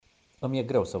Îmi e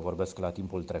greu să vorbesc la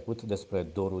timpul trecut despre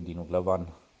Doru Dinu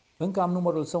Glăvan. Încă am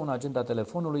numărul său în agenda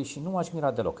telefonului și nu m-aș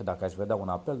mira deloc dacă aș vedea un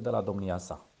apel de la domnia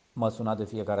sa. Mă suna de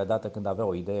fiecare dată când avea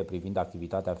o idee privind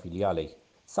activitatea filialei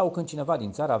sau când cineva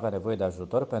din țară avea nevoie de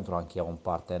ajutor pentru a încheia un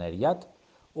parteneriat,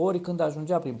 ori când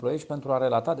ajungea prin Ploiești pentru a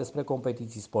relata despre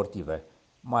competiții sportive,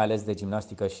 mai ales de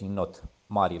gimnastică și not,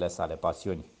 marile sale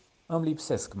pasiuni. Îmi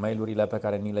lipsesc mail-urile pe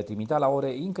care ni le trimitea la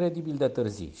ore incredibil de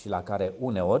târzii și la care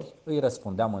uneori îi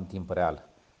răspundeam în timp real.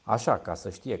 Așa, ca să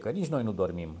știe că nici noi nu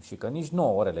dormim și că nici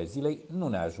 9 orele zilei nu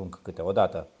ne ajung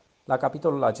câteodată. La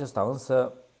capitolul acesta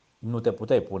însă nu te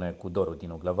puteai pune cu Doru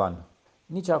Dinu Glăvan.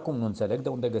 Nici acum nu înțeleg de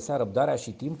unde găsea răbdarea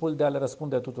și timpul de a le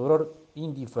răspunde tuturor,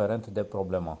 indiferent de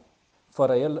problemă.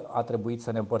 Fără el a trebuit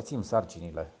să ne împărțim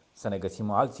sarcinile, să ne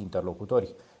găsim alți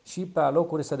interlocutori și pe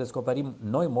alocuri să descoperim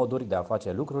noi moduri de a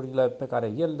face lucrurile pe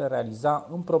care el le realiza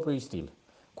în propriul stil,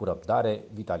 cu răbdare,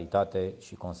 vitalitate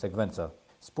și consecvență.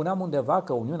 Spuneam undeva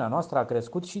că uniunea noastră a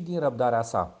crescut și din răbdarea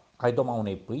sa. Ai doma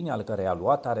unei pâini al cărei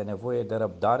aluat are nevoie de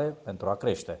răbdare pentru a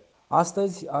crește.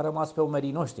 Astăzi a rămas pe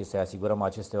umerii noștri să asigurăm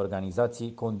acestei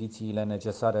organizații condițiile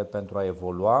necesare pentru a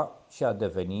evolua și a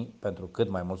deveni, pentru cât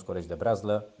mai mulți colegi de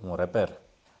breazlă, un reper.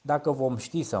 Dacă vom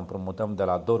ști să împrumutăm de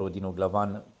la Doru Dinu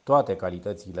Glăvan toate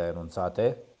calitățile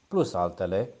enunțate, plus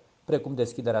altele, precum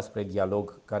deschiderea spre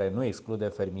dialog care nu exclude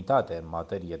fermitate în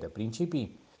materie de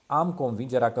principii, am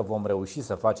convingerea că vom reuși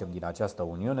să facem din această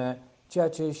uniune ceea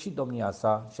ce și domnia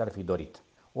sa și-ar fi dorit.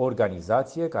 O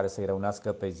organizație care să-i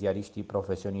reunească pe ziariștii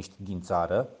profesioniști din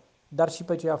țară, dar și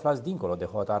pe cei aflați dincolo de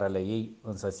hotarele ei,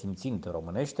 însă simțind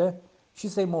românește, și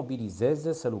să-i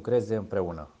mobilizeze să lucreze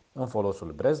împreună, în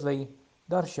folosul Breslei,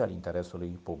 dar și al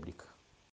interesului public.